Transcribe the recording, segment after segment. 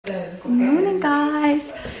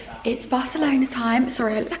It's Barcelona time.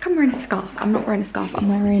 Sorry, I look like I'm wearing a scarf. I'm not wearing a scarf, I'm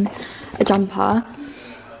wearing a jumper.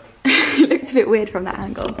 It looks a bit weird from that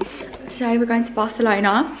angle. Today we're going to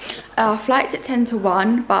Barcelona. Our flight's at 10 to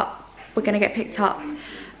 1, but we're gonna get picked up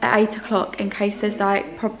at 8 o'clock in case there's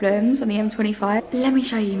like problems on the M25. Let me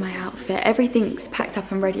show you my outfit. Everything's packed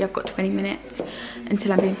up and ready. I've got 20 minutes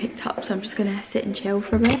until I'm being picked up, so I'm just gonna sit and chill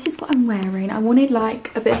for a bit. This is what I'm wearing. I wanted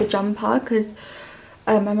like a bit of a jumper because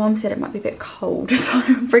my mum said it might be a bit cold, so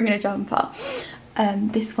I'm bringing a jumper.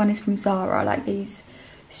 This one is from Zara. Like these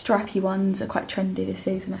strappy ones are quite trendy this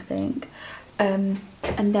season, I think. And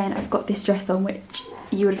then I've got this dress on, which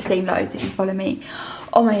you would have seen loads if you follow me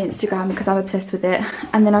on my Instagram because I'm obsessed with it.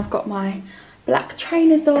 And then I've got my black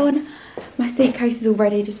trainers on. My suitcase is all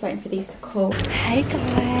ready, just waiting for these to call. Hey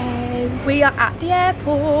guys, we are at the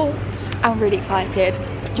airport. I'm really excited.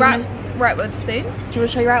 Right with the spoons. Do you want to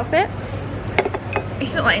show your outfit?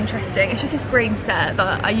 It's not that interesting. It's just this green set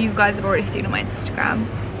that you guys have already seen on my Instagram.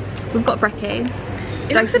 We've got brekkie.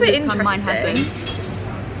 It looks a bit interesting. Mine hasn't.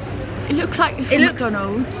 It looks like it's from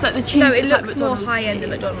McDonald's. Like the cheese. No, it looks looks like more high end than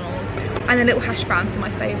McDonald's. And the little hash browns are my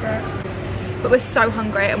favourite. But we're so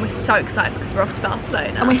hungry and we're so excited because we're off to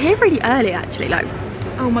Barcelona. And we're here really early actually, like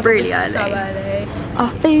oh my really God, early. So early.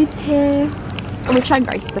 Our food's here. And we've shown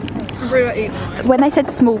Grace, haven't we? Really? When they said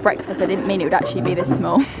small breakfast, I didn't mean it would actually be this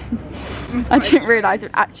small. I didn't realise it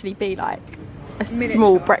would actually be like a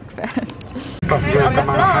small breakfast. Okay, on the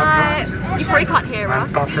flight. You probably can't hear us,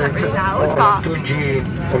 it's not really loud, but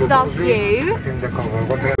the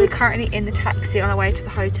view. We're currently in the taxi on our way to the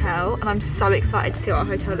hotel, and I'm so excited to see what our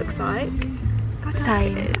hotel looks like.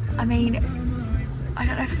 Same. I mean, I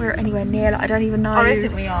don't know if we're anywhere near, like I don't even know I don't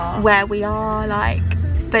think we are. Where we are, like,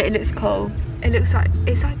 but it looks cool. It looks like,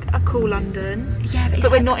 it's like a cool London. Yeah,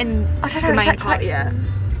 but we're like, not in the main part yet.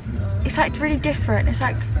 It's like really different. It's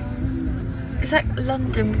like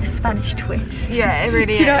London with a Spanish twist. Yeah, it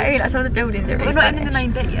really is. Do you know what I mean? Like some of the buildings are really We're not Spanish. in the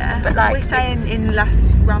main bit yet. But like we're staying in Las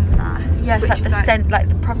Ramblas. Yeah, it's like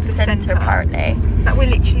the proper centre apparently. Like we're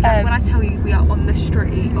literally like, when I tell you we are on the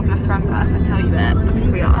street of Las Ramblas, I tell you that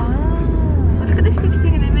because we are. Oh. Look at this big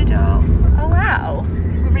thing in the middle. Oh wow.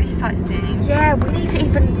 We're really sightseeing. Yeah, we need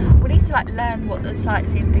to like learn what the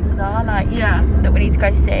sightseeing things are, like that we need to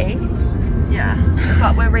go see. Yeah,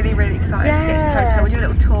 but we're really excited to get to the hotel. We'll do a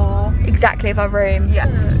little tour. Exactly, of our room. Yeah.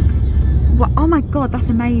 What? Oh my God, that's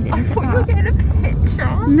amazing. I thought you were getting a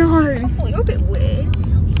picture. No. I thought you were a bit weird.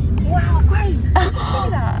 Wow, Grace. Did you see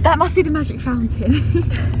that? That must be the magic fountain.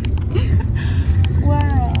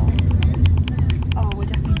 Wow. Oh, we're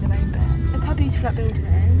definitely in the main bit. Look how beautiful that building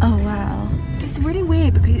is. Oh wow. It's really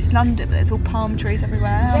weird because it's London, but there's all palm trees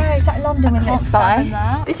everywhere. Yeah, it's like London with can't its fathom spice.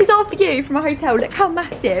 that. This is our view from our hotel. Look how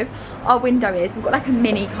massive our window is. We've got like a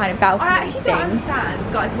mini kind of balcony I actually thing. don't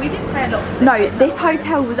understand, guys. We didn't pay a lot for this. No, this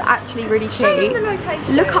hotel was actually really cheap. Show them the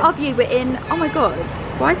location. Look at our view. We're in. Oh my God,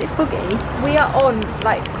 why is it foggy? We are on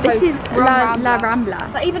like. This is La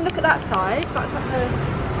Rambla. Like even look at that side. That's like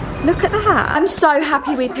a. Look at that. I'm so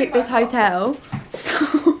happy we picked this hotel.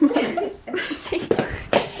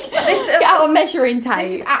 Get out a measuring tape.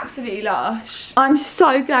 This is absolutely lush. I'm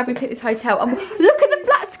so glad we picked this hotel. Look at the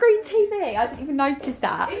flat screen TV. I didn't even notice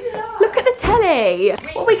that. Look at the telly.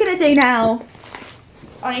 What are we gonna do now?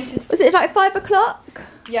 I need to. Was it like 5 o'clock?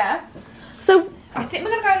 Yeah. So I think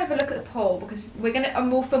we're gonna go and have a look at the pool because we're gonna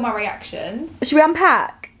and we'll film our reactions. should we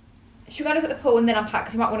unpack? Should we go look at the pool and then unpack?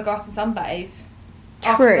 Because we might want to go up and sunbathe.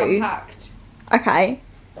 True. After we've unpacked. Okay.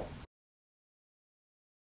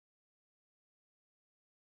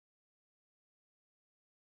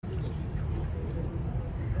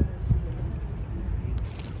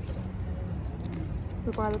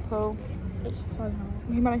 We're by the pool. It's so nice.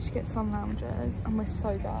 We managed to get sun loungers and we're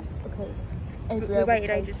so gassed because everywhere we waited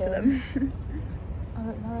ages for them. I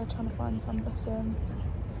don't know, they're trying to find some blessing.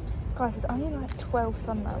 Guys, there's only like 12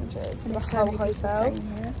 sun lounges in the whole hotel.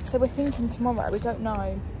 So we're thinking tomorrow, we don't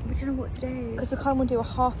know. We don't know what to do. Because we kind of want to do a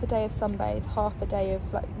half a day of sunbathe, half a day of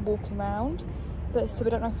like walking around. But so we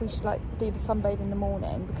don't know if we should like do the sunbathe in the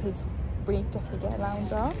morning because we need to definitely get a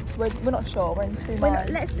lounger. We're not sure, we're in 2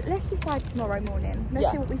 minds. Let's decide tomorrow morning.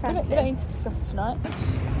 Let's see what we fancy. We don't need to discuss tonight.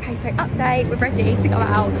 Okay, so update, we're ready to go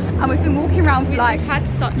out and we've been walking around for like, we've had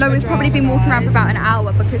such no, a we've probably been drama, walking around for guys. about an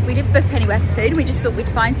hour because we didn't book anywhere for food. We just thought we'd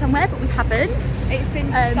find somewhere, but we haven't. It's been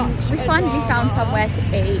We finally found somewhere to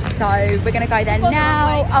eat, so we're gonna go there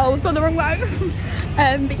now. Oh, we've gone the wrong way.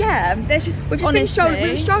 But yeah, we've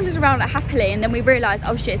strolling around like happily, and then we realised,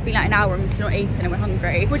 oh shit, it's been like an hour and we're still not eating and we're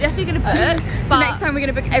hungry. We're definitely gonna book. So next time we're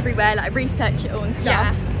gonna book everywhere, like research it all and stuff.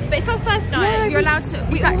 Yeah. But it's our first night. Yeah, you're allowed to.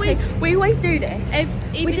 We always do this.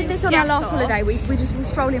 We did this on our last holiday. We just were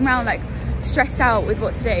strolling around like stressed out with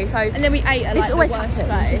what to do. So And then we ate at this like always the worst happens.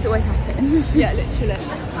 place. This always happens. Yeah, literally.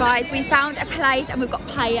 Guys, we found a place and we've got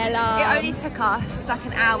paella. It only took us like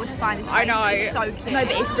an hour to find this place. I know. It's so cute. No,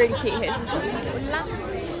 but it's really cute here.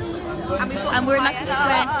 And we're in like a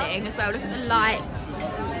square thing as well. Look at the lights.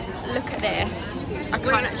 Look at this. I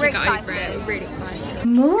can't actually go over it. We're really excited.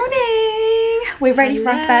 Morning. We're ready for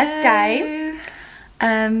our first day.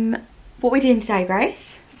 What are we doing today,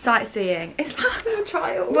 Grace? Sightseeing. It's like a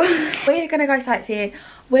child. We're gonna go sightseeing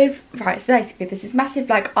with, right, so basically this is massive,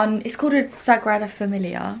 like, it's called a Sagrada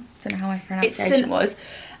Familia. Don't know how my pronunciation was.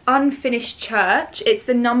 Unfinished church. It's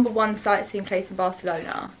the #1 sightseeing place in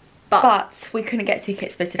Barcelona. But we couldn't get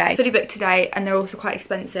tickets for today. Fully booked today, and they're also quite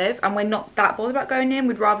expensive, and we're not that bothered about going in.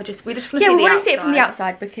 We just want to see the outside. Yeah, we want to see it from the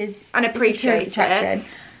outside because and appreciate it.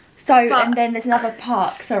 So, and then there's another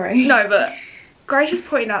park, sorry. No, but Grace just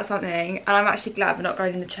pointed out something, and I'm actually glad we're not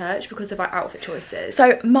going in the church because of our outfit choices.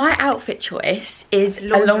 So my outfit choice is a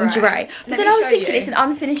lingerie. But then I was thinking it's an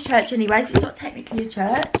unfinished church anyway, so it's not technically a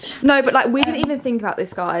church. No, but like we didn't even think about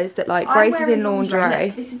this, guys, that like Grace is in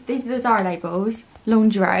lingerie. Look, these are the Zara labels.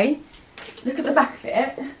 Lingerie. Look at the back of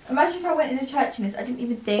it. Imagine if I went in a church in this, I didn't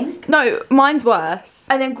even think. No, mine's worse.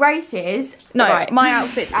 And then Grace's. No, right. my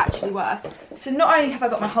outfit's actually worse. So not only have I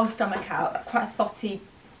got my whole stomach out, that's quite a thotty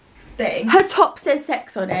thing. Her top says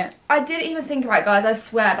sex on it. I didn't even think about it, guys, I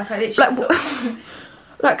swear. Like I literally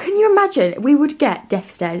like, can you imagine? We would get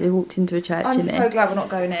death stares if we walked into a church in this. I'm so glad we're not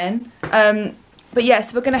going in. But yeah,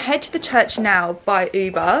 so we're going to head to the church now by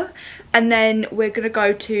Uber. And then we're going to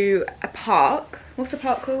go to a park. What's the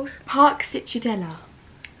park called? Park Ciutadella.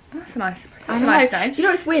 Oh, that's a nice name. You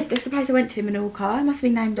know, it's weird. This is the place I went to in Menorca. It must have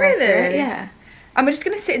been named Really? after it. Yeah. And we're just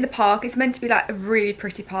going to sit in the park. It's meant to be like a really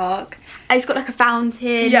pretty park. And it's got like a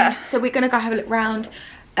fountain. Yeah. So we're going to go have a look round.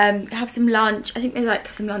 Have some lunch. I think there's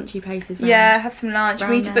like some lunchy places. Yeah, have some lunch.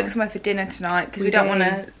 We need to book somewhere for dinner tonight because we don't want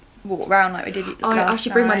to walk around like we did last night. I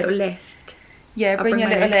should bring my little list. Yeah, bring your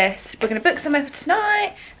little list. We're going to book somewhere for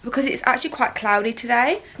tonight because it's actually quite cloudy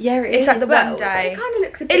today. Yeah, it is. It's like the one day. It kind of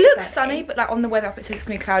looks a bit It looks sunny, but like on the weather app it says it's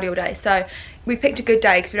going to be cloudy all day. So we picked a good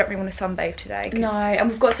day because we don't really want to sunbathe today. No, and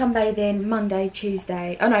we've got sunbathing Monday,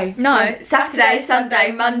 Tuesday. Oh no. No, Saturday,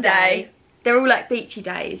 Sunday, Monday. They're all like beachy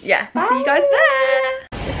days. Yeah. See you guys there.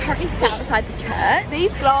 We're currently sat outside the church.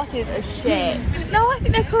 These glasses are shit. No, I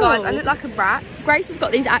think they're cool. Guys, I look like a rat. Grace has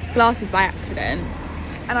got these glasses by accident.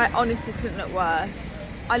 And I honestly couldn't look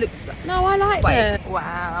worse. I look so... No, I like it.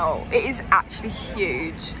 Wow. It is actually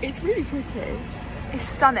huge. It's really pretty. It's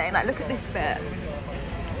stunning. Like, look at this bit.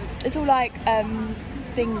 It's all like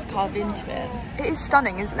things carved into it. It is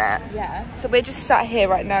stunning, isn't it? Yeah. So we're just sat here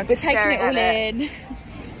right now. We're taking it all in.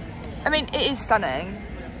 I mean, it is stunning.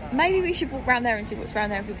 Maybe we should walk around there and see what's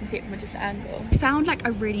around there if we can see it from a different angle. We found like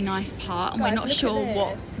a really nice part and we're not sure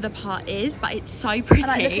what the part is, but it's so pretty.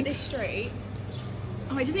 And like, look at this street.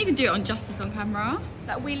 Oh, it doesn't even do it on justice on camera.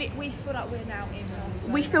 Like we feel like we're now in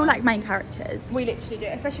Barcelona. We feel like main characters. We literally do,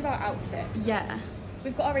 especially with our outfit. Yeah.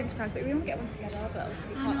 We've got our Instagrams, but we want to get one together, but obviously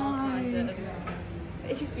we can't ask them.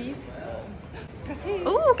 It's just beautiful. Tattoos.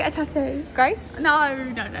 Oh, get a tattoo. Grace?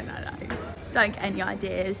 No. Don't get any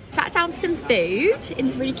ideas. Sat down for some food in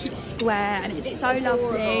this really cute square and it's so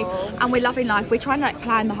lovely. And we're loving life. We're trying to like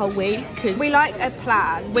plan the whole week because we like a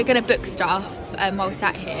plan. We're going to book stuff while we're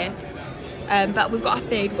sat here. But we've got our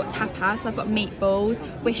food, we've got tapas, so I've got meatballs.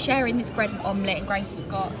 We're sharing this bread and omelette and Grace has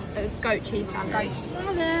got a goat cheese salad.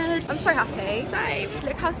 I'm so happy. Same.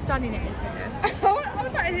 Look how stunning it is here. I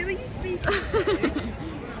was like, who are you speaking to?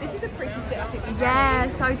 This is the prettiest bit I think we've Yeah,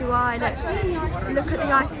 so do I. Look at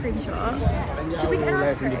the ice cream shop. Should we get an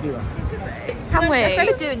ice cream? Can we? Let's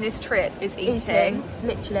go for doing this trip is eating.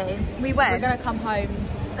 Literally. We went. We're going to come home.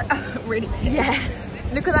 Really? Yeah.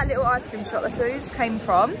 Look at that little ice cream shop. That's where we just came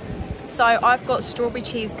from. So I've got strawberry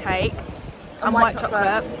cheesecake and white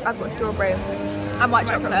chocolate. I've got strawberry and white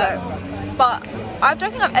chocolate. But I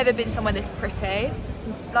don't think I've ever been somewhere this pretty.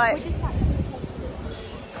 Like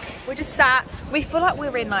we're just sat. We feel like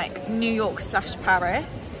we're in like New York /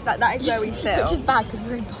 Paris. Like that is where we feel. Which is bad because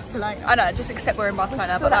we're in Barcelona. I know, just except we're in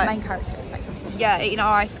Barcelona. But like main characters basically. Yeah, eating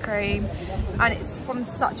our ice cream. And it's from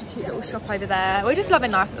such a cute little shop over there. We're just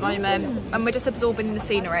loving life at the moment. And we're just absorbing the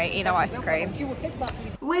scenery, eating our ice cream.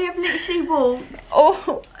 We have literally walked,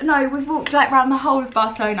 we've walked like around the whole of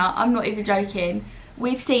Barcelona. I'm not even joking.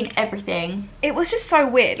 We've seen everything. It was just so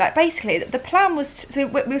weird. Like basically the plan was, so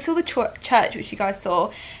we saw the church which you guys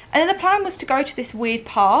saw. And then the plan was to go to this weird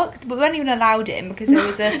park. We weren't even allowed in because there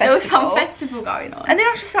was a festival. There was some festival going on. And then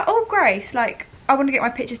I was just like, oh Grace, like, I want to get my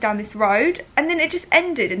pictures down this road, and then it just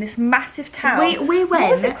ended in this massive town. We went.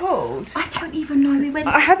 What was it called? I don't even know. We went.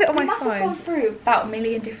 I have it on my phone. We must have gone through about 1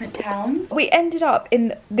 million different towns. We ended up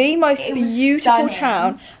in the most beautiful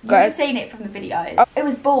town. You've seen it from the videos. It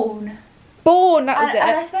was Bourne. Bourne, that was it.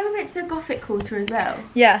 And I swear we went to the Gothic Quarter as well.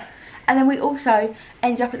 Yeah. And then we also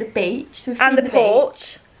ended up at the beach. So we've and seen the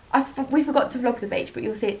port. We forgot to vlog the beach, but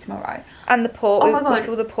you'll see it tomorrow. And the port. Oh my god. We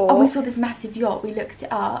saw the port. Oh, we saw this massive yacht. We looked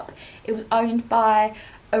it up. It was owned by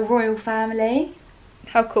a royal family.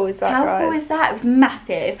 How cool is that, How cool is that? It was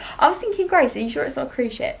massive. I was thinking, Grace, are you sure it's not a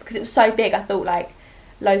cruise ship? Because it was so big, I thought like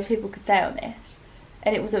loads of people could sail on this.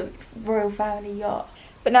 And it was a royal family yacht.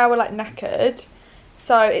 But now we're like knackered.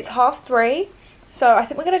 So it's 3:30. So I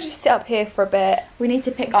think we're going to just sit up here for a bit. We need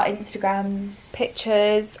to pick our Instagrams.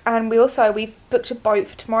 Pictures. And we've booked a boat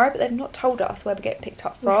for tomorrow, but they've not told us where we're getting picked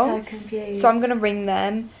up from. We're so confused. So I'm going to ring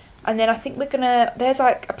them. And then I think we're going to... There's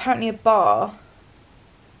like apparently a bar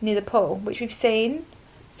near the pool, which we've seen.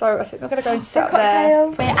 So I think we're going to go and sit up there.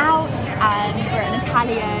 We're out and we're at an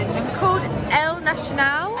Italian. It's called El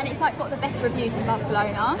Nacional. And it's like got the best reviews in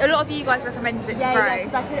Barcelona. A lot of you guys recommended it to Grace. Yeah,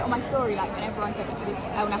 because I put it on my story like when everyone said this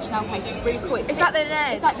El Nacional place. It's really cool. It's like the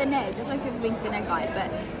Ned. It's like the Ned. I don't know if you've ever been to the Ned, guys, but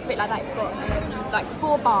it's a bit like that. It's got like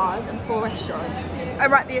 4 bars and 4 restaurants. Oh,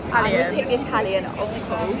 right, the Italian. And we picked the Italian, of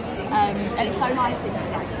course. And it's so nice, isn't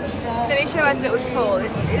it? Let me show us a little tour.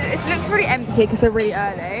 It looks really empty because we're really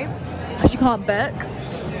early. Because you can't book.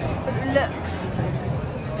 Look.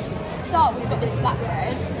 Start, we've got this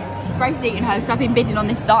flatbread. Grace is eating hers because I've been bidding on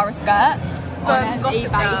this Zara skirt on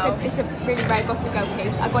eBay. It's a really rare Gossip Girl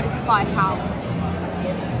piece. I got it for £5.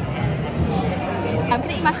 I'm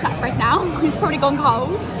gonna eat my flatbread now. It's probably gone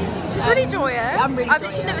cold. She's really joyous. I'm really I've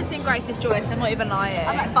literally never seen Grace this joyous. I'm not even lying.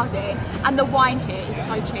 I'm like buzzy. And the wine here is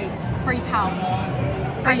so cheap. It's £3.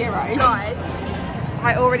 €3. Guys,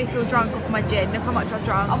 I already feel drunk off my gin. Look how much I've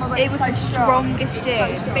drunk. Oh my God, it was so the strongest gin.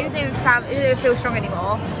 It doesn't even feel strong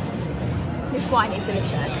anymore. This wine is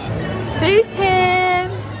delicious. Food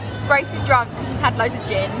Tim. Grace is drunk because she's had loads of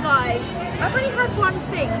gin. Guys, I've only had one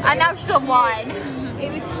thing. And now she's on wine.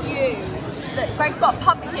 It was huge. Look, Grace got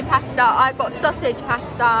pumpkin pasta. I got sausage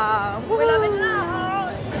pasta. We love it now.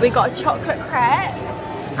 We got a chocolate crepe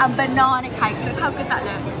and banana cake. Look how good that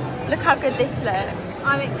looks. Look how good this looks.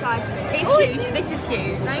 I'm excited. It's huge. This is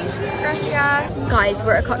huge. Thank you. Gracias. Guys,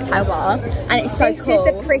 we're at a cocktail bar and it's so cool.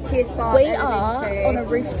 This is the prettiest bar We I've ever are been to. on a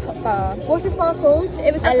rooftop bar. What's this bar called?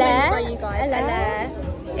 It was recommended by you guys.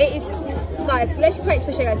 It is, Guys, let's just wait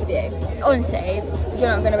to show you guys the view. honestly, you're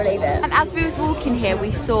not going to believe it. And as we was walking here,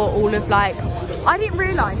 we saw all of like, I didn't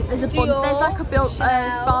realise that there's a Bond, there's like a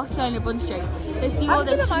Barcelona Bond Street. There's Dior,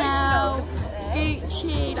 there's Chanel,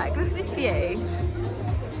 Gucci, like look at this view.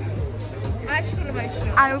 I actually feel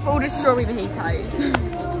emotional. And with all the strawberry mojitos.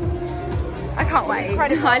 I can't wait.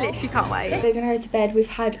 Incredible. I literally can't wait. We're gonna go to bed. We've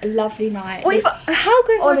had a lovely night. How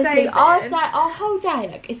good is honestly, our day? our whole day,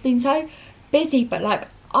 like it's been so busy, but like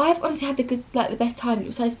I've honestly had the best time. It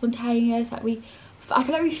was so spontaneous. Like I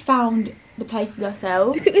feel like we found the places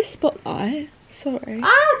ourselves. Look at this spotlight. Sorry.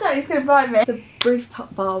 Don't, it's gonna blind me. The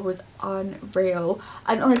rooftop bar was unreal,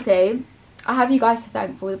 and honestly, I have you guys to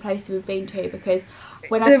thank for the places we've been to because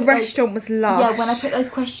when the restaurant was lush. Yeah, when I put those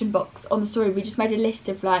question box on the story, we just made a list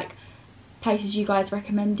of like places you guys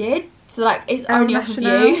recommended. So like it's only off of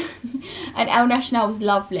you. And El Nacional was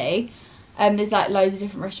lovely. There's like loads of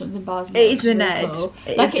different restaurants and bars. It is the Ned. Cool.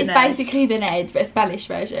 Like it's basically the Ned, but a Spanish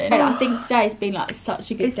version. And I think today's been like such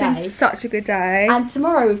a good day. It's been such a good day. And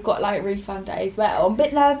tomorrow we've got like a really fun day as well. I'm a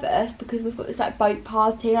bit nervous because we've got this like boat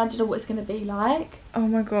party and I don't know what it's going to be like. Oh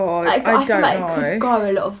my god, like, I feel don't like know. It could go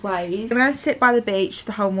a lot of ways. We're going to sit by the beach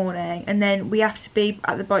the whole morning and then we have to be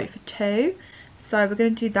at the boat for 2. So we're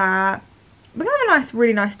going to do that. We're going to have a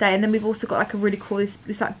really nice day, and then we've also got like a really cool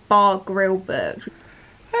this like bar grill booked.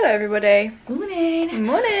 Hello everybody. Morning. Good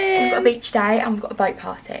morning. We've got a beach day and we've got a boat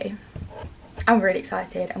party. I'm really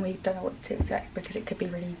excited and we don't know what to expect because it could be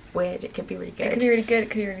really weird, it could be really good. It could be really good, it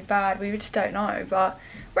could be really bad, we just don't know, but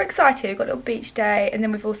we're excited. We've got a little beach day and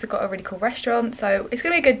then we've also got a really cool restaurant, so it's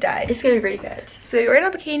going to be a good day. It's going to be really good. So we're in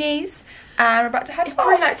our bikinis and we're about to head off. It's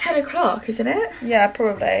probably like 10 o'clock, isn't it? Yeah,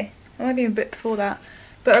 probably. I might be even a bit before that.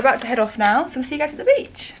 But we're about to head off now, so we'll see you guys at the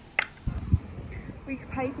beach. We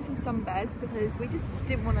paid for some sunbeds because we just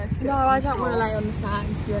didn't want to sit. No, I don't want to lay on the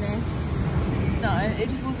sand, to be honest. No, it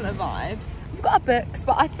just wasn't a vibe. We've got our books,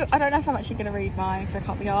 but I don't know if I'm actually going to read mine because I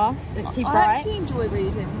can't be arsed. It's too bright. I actually enjoy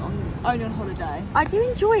reading only on holiday. I do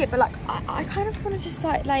enjoy it, but like I kind of want to just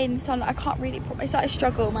like lay in the sun. I can't read it properly. It's like a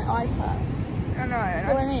struggle. My eyes hurt. I know. Do you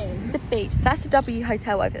know what I mean? The beach. That's the W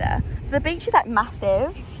Hotel over there. So the beach is like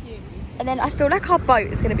massive. It's huge. And then I feel like our boat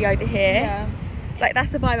is going to be over here. Yeah. Like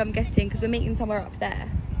that's the vibe I'm getting because we're meeting somewhere up there,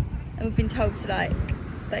 and we've been told to like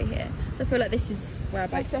stay here. So I feel like this is where our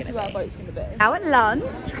boat's going to be. Where our boat's going to be. Now at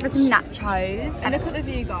lunch, for some nachos. And look at the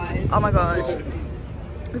view, guys. Oh my god,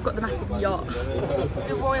 we've got the massive yacht.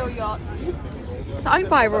 The royal yacht. It's owned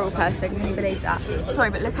by a royal person, can you believe that?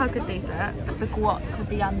 Sorry, but look how good these are. The guac with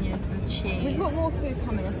the onions and the cheese. We've got more food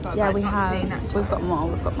coming as well. Yeah, guys. we have. We've got more,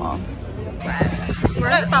 we've got more. We're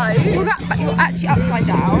on the boat. You're actually upside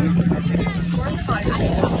down. We're on the boat and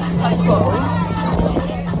it's so cool.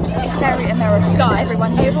 It's very American. Guys,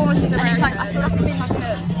 everyone is American. And it's like, I feel like I'm in like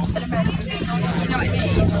an American movie. Do you know what I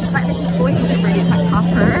mean? Like Mrs. Boyden, really, it's like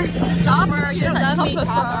Tupper. Tupper, you don't like love me, Tupper.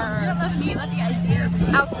 Tupper. You don't love me, like the idea of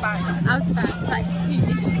Outbound. It's like,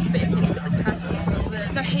 it's just a bit of him to the candles.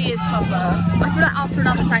 No, he is Tupper. I feel like after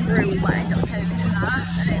another sangria we might end up telling him that.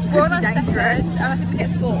 And We're on our second, and I think we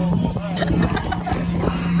get 4.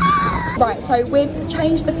 Right, so we've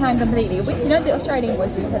changed the plan completely. Which, you know, the Australian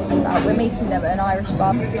boys we were telling you about, we're meeting them at an Irish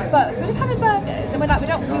pub. But we're just having burgers, and we're like, we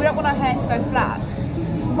don't want our hair to go flat.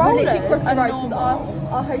 We're literally across the are road because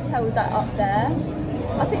our hotel is like up there.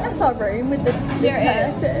 I think that's our room with the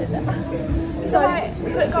curtain. So,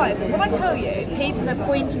 but guys, when I tell you, people are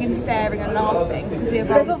pointing and staring and laughing because we have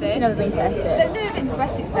They've obviously never been to Essex. They've never been to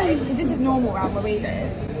Essex, babe, because this is normal around where we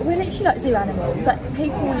live. We're literally like zoo animals. Like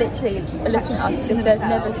people literally are looking at us as if they've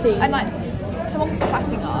never seen. And like, someone was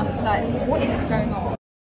clapping us. Like, what is going on?